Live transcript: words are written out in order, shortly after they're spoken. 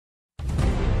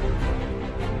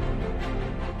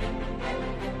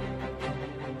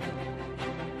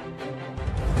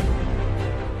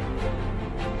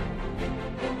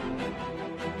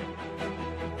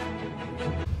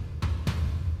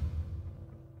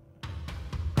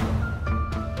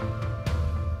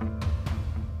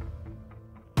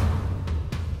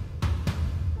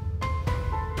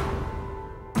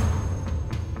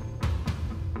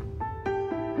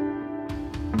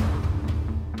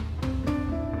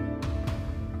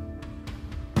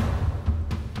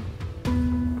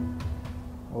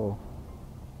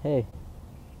Hey,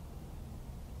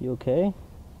 you okay?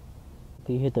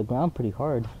 You hit the ground pretty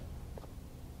hard.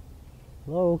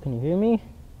 Hello, can you hear me?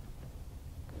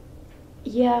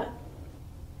 Yeah,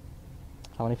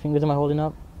 How many fingers am I holding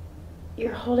up?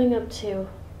 you're holding up two.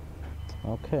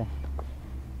 Okay.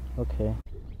 Okay.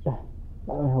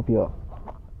 Let me help you up.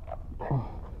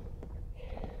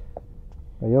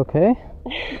 Are you okay?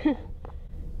 I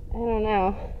don't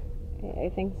know. I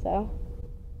think so.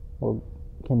 Well,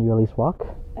 can you at least walk?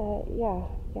 Yeah.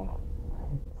 Come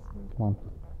on.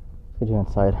 Let's get you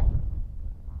inside.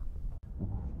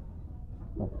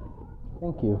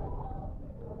 Thank you.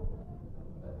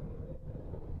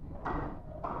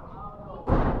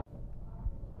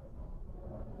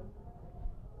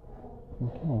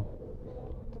 Okay.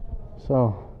 So,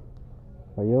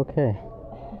 are you okay?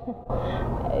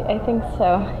 I think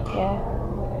so, yeah.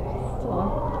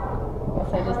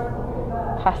 Guess I just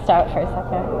passed out for a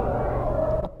second.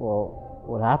 Well,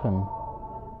 what happened?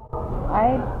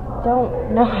 I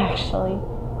don't know, actually.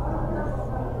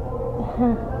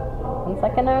 One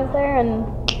second I was there, and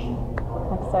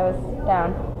next I was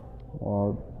down.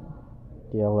 Well,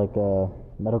 do you have like a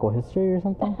medical history or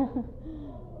something?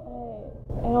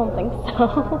 I don't think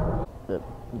so.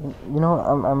 You know,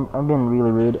 I'm being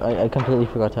really rude. I completely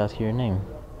forgot to ask you your name.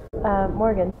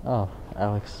 Morgan. Oh,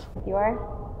 Alex. You are?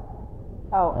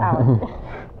 Oh, Alex.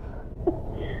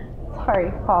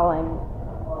 Sorry, falling.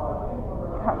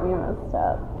 Got me messed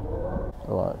up.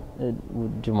 Well,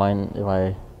 would you mind if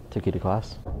I took you to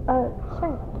class?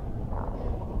 Sure.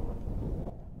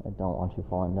 I don't want you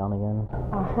falling down again.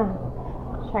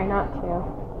 Try not to.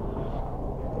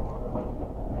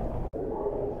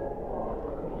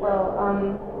 Well,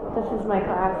 this is my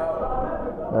class.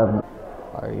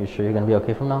 Are you sure you're gonna be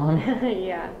okay from now on?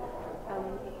 Yeah.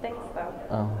 Thanks though.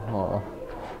 Well,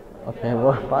 okay,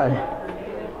 well, bye.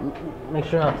 Make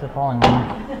sure not to fall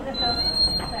again.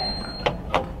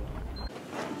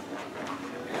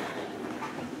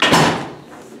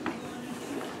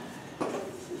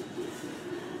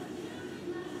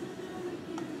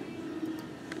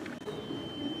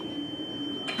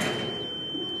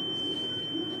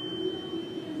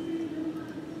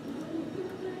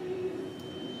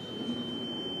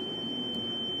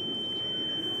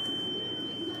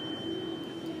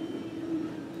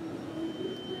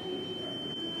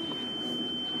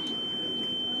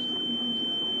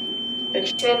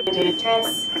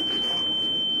 Address.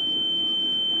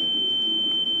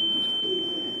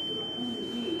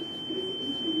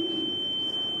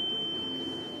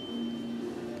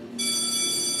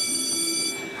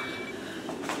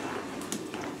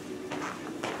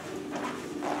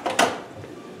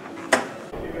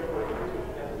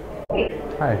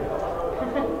 Hi.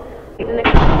 The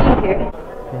next time here.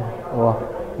 Yeah,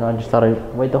 well, no, I just thought I'd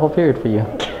wait the whole period for you.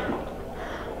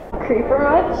 Creeper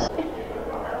much?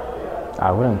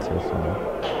 I wouldn't say so.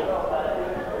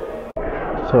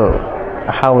 So,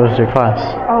 how was your class?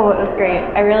 Oh, it was great.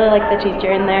 I really like the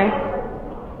teacher in there.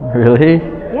 Really?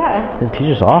 Yeah. The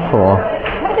teacher's awful.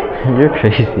 You're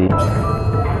crazy.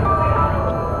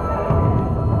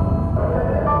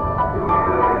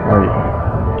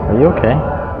 Are you okay?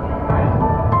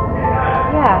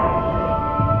 Yeah.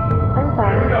 I'm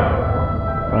fine.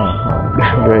 Oh,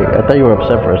 great. I thought you were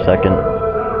upset for a second. I'm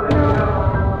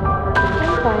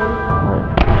fine.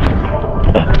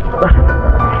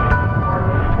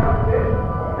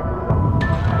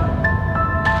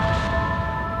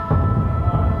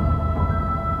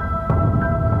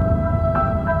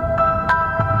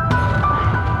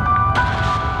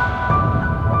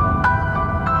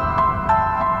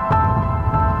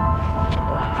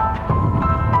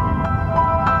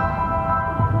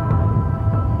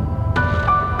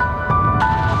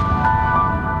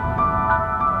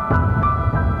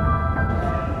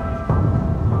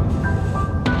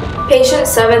 Patient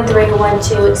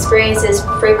 7312 experiences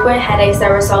frequent headaches that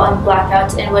result in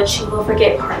blackouts in which she will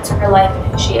forget parts of her life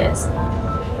and who she is.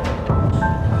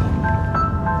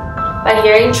 By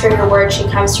hearing trigger words, she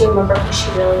comes to remember who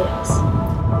she really is.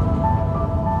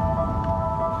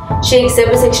 She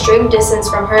exhibits extreme distance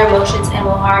from her emotions and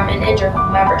will harm and injure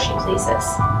whomever she pleases.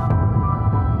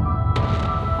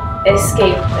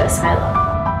 Escape the asylum.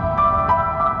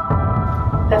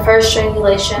 The first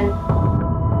strangulation.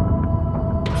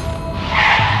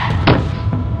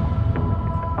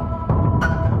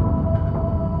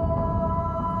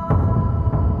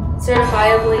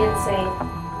 Certifiably insane.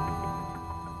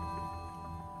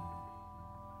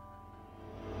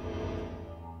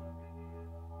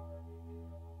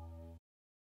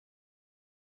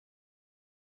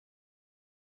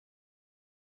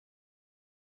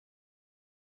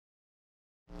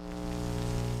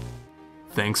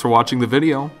 Thanks for watching the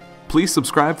video. Please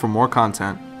subscribe for more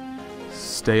content.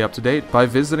 Stay up to date by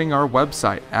visiting our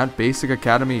website at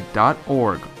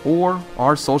basicacademy.org or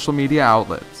our social media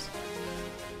outlets.